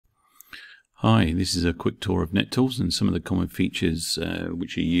Hi, this is a quick tour of NetTools and some of the common features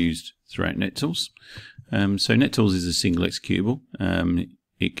which are used throughout NetTools. So NetTools is a single executable.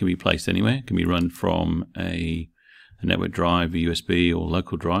 It can be placed anywhere. It can be run from a network drive, a USB or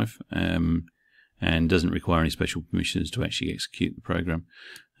local drive, and doesn't require any special permissions to actually execute the program.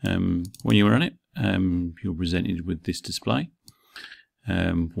 When you run it, you're presented with this display.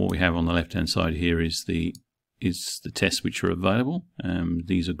 What we have on the left hand side here is the tests which are available.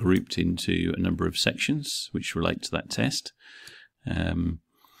 These are grouped into a number of sections which relate to that test.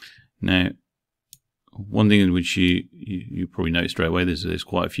 Now, one thing which you probably noticed straight away, there's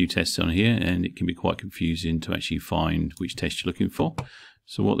quite a few tests on here, and it can be quite confusing to actually find which test you're looking for.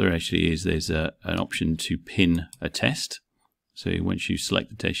 So what there actually is, there's an option to pin a test. So once you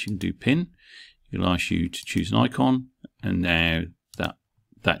select the test, you can do pin. It'll ask you to choose an icon, and now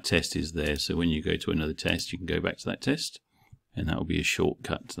that test is there. So when you go to another test, you can go back to that test, and that will be a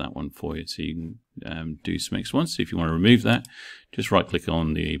shortcut to that one for you. So you can do some extra ones. So if you want to remove that, just right click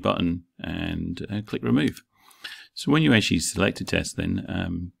on the button and click remove. So when you actually select a test,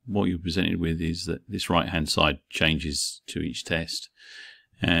 then what you're presented with is that this right hand side changes to each test.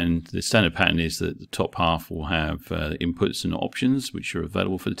 And the standard pattern is that the top half will have inputs and options which are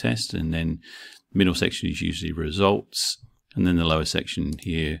available for the test, and then the middle section is usually results, and then the lower section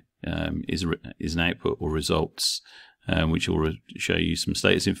here is an output or results, which will show you some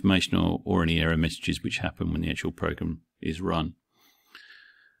status information or any error messages which happen when the actual program is run.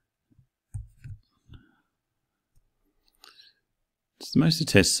 So most of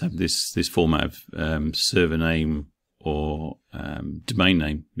the tests have this format of server name or domain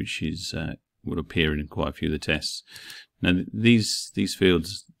name, which is will appear in quite a few of the tests. Now these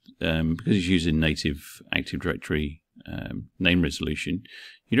fields, because it's using native Active Directory name resolution,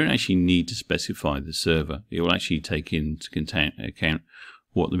 you don't actually need to specify the server. It will actually take into account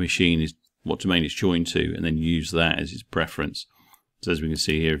what the machine is, what domain it's joined to, and then use that as its preference. So as we can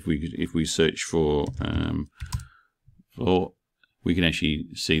see here, if we search for, we can actually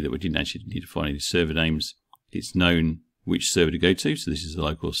see that we didn't actually need to find any server names. It's known which server to go to. So this is the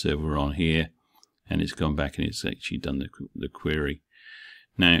local server on here, and it's gone back and it's actually done the query.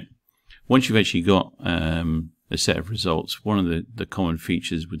 Now, once you've actually got a set of results, one of the common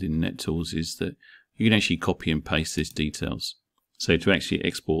features within NetTools is that you can actually copy and paste these details. So to actually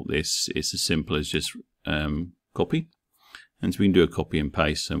export this, it's as simple as just copy. And so we can do a copy and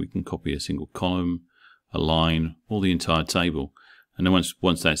paste, so we can copy a single column, a line, or the entire table. And then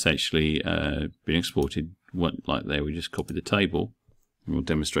once that's actually been exported, like there, we just copy the table, and we'll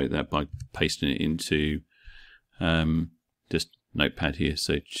demonstrate that by pasting it into just Notepad here.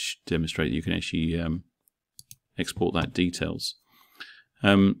 So to demonstrate that you can actually export that details.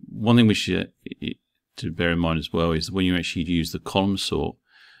 One thing which to bear in mind as well is when you actually use the column sort,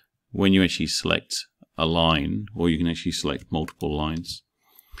 when you actually select a line, or you can actually select multiple lines,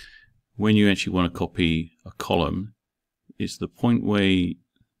 when you actually want to copy a column, it's the point where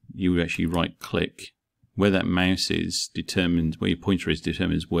you actually right click, where that mouse is determines, where your pointer is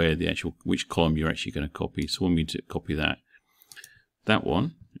determines where which column you're actually going to copy. So when we copy that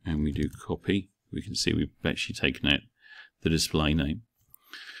one, and we do copy, we can see we've actually taken out the display name,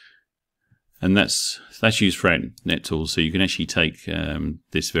 and that's used throughout NetTools. So you can actually take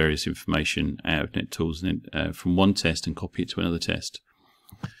this various information out of NetTools and then, from one test and copy it to another test.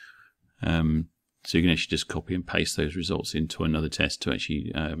 So you can actually just copy and paste those results into another test to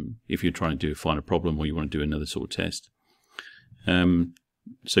actually, if you're trying to find a problem or you want to do another sort of test.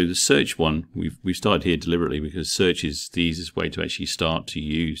 So the search one, we've started here deliberately because search is the easiest way to actually start to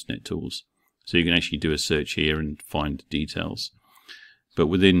use NetTools. So you can actually do a search here and find details. But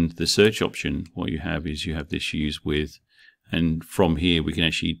within the search option, what you have is you have this use with, and from here we can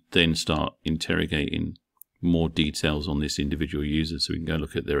actually then start interrogating more details on this individual user. So we can go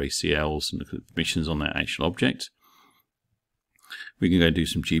look at their ACLs and look at permissions on that actual object. We can go do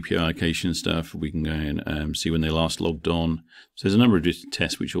some GPU allocation stuff. We can go and see when they last logged on. So there's a number of different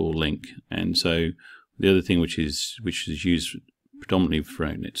tests which all link. And so the other thing which is used predominantly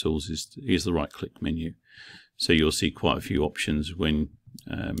throughout NetTools is the right click menu. So you'll see quite a few options when,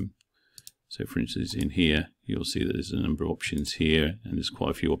 so for instance in here, you'll see that there's a number of options here, and there's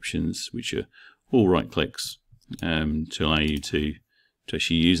quite a few options which are all right clicks to allow you to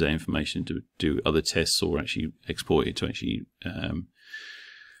actually use that information to do other tests or actually export it to actually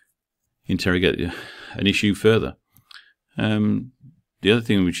interrogate an issue further. The other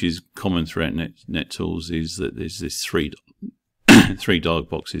thing which is common throughout NetTools is that there's this three dialog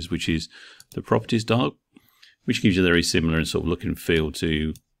boxes, which is the properties dialog, which gives you a very similar and sort of look and feel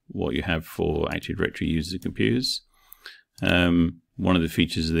to what you have for Active Directory users and computers. One of the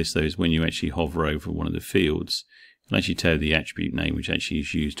features of this though is when you actually hover over one of the fields, it'll actually tell the attribute name which actually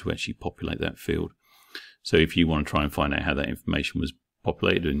is used to actually populate that field. So if you want to try and find out how that information was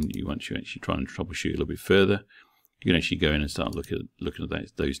populated, and you want to actually try and troubleshoot a little bit further, you can actually go in and start looking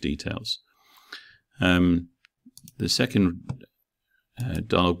at those details. The second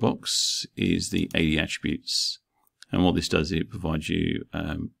dialog box is the AD attributes, and what this does is it provides you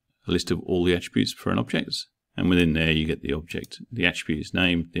a list of all the attributes for an object, and within there you get the object, the attribute's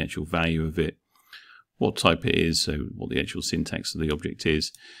name, the actual value of it, what type it is, so what the actual syntax of the object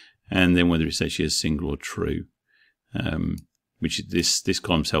is, and then whether it's actually a single or true. Which this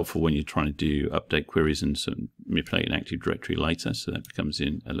column is helpful when you're trying to do update queries and sort of manipulate an Active Directory later, so that becomes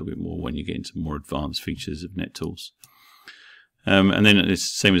in a little bit more when you get into more advanced features of NetTools. And then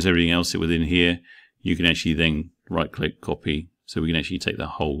it's the same as everything else within here. You can actually then right-click, copy, so we can actually take the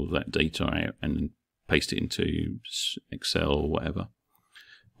whole of that data out and paste it into Excel or whatever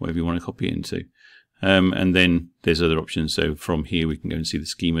you want to copy it into. And then there's other options. So from here we can go and see the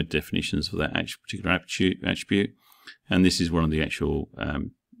schema definitions for that particular attribute. And this is one of the actual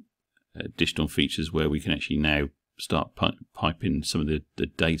additional features where we can actually now start piping some of the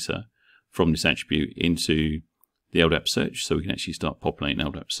data from this attribute into the LDAP search, so we can actually start populating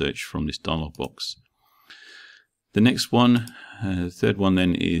LDAP search from this dialog box. The next one, third one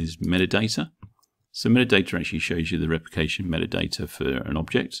then, is metadata. So metadata actually shows you the replication metadata for an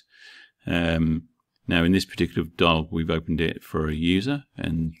object. Now in this particular dialog we've opened it for a user,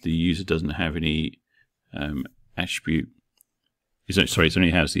 and the user doesn't have any attribute. It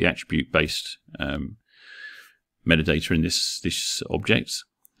only has the attribute based metadata in this object,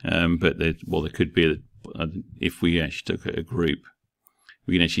 but there could be if we actually took a group,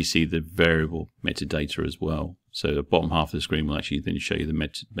 we can actually see the variable metadata as well. So the bottom half of the screen will actually then show you the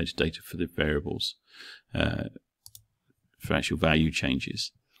metadata for the variables for actual value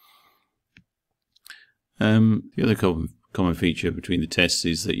changes. The other common feature between the tests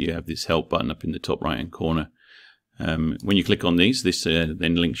is that you have this help button up in the top right hand corner. When you click on these, this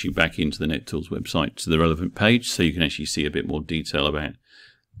then links you back into the NetTools website to the relevant page, so you can actually see a bit more detail about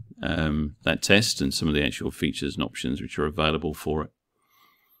that test and some of the actual features and options which are available for it.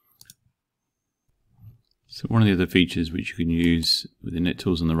 So one of the other features which you can use within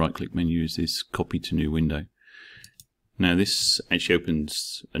NetTools on the right click menu is this copy to new window. Now this actually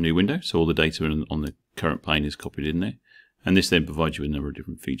opens a new window, so all the data on the current plane is copied in there. And this then provides you with a number of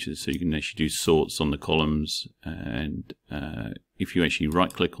different features. So you can actually do sorts on the columns, and if you actually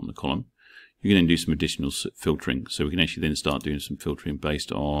right click on the column, you can then do some additional filtering. So we can actually then start doing some filtering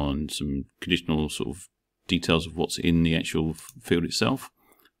based on some conditional sort of details of what's in the actual field itself,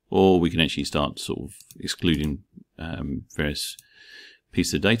 or we can actually start sort of excluding various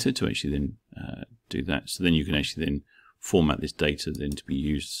pieces of data to actually then do that. So then you can actually then format this data then to be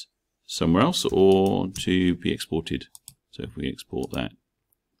used somewhere else or to be exported. So if we export that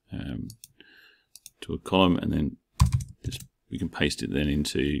to a column, and then we can paste it then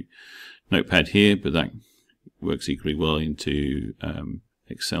into Notepad here, but that works equally well into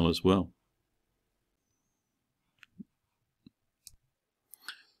Excel as well.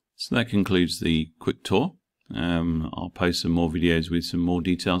 So that concludes the quick tour. I'll post some more videos with some more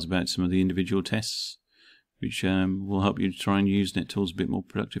details about some of the individual tests, which will help you to try and use NetTools a bit more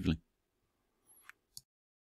productively.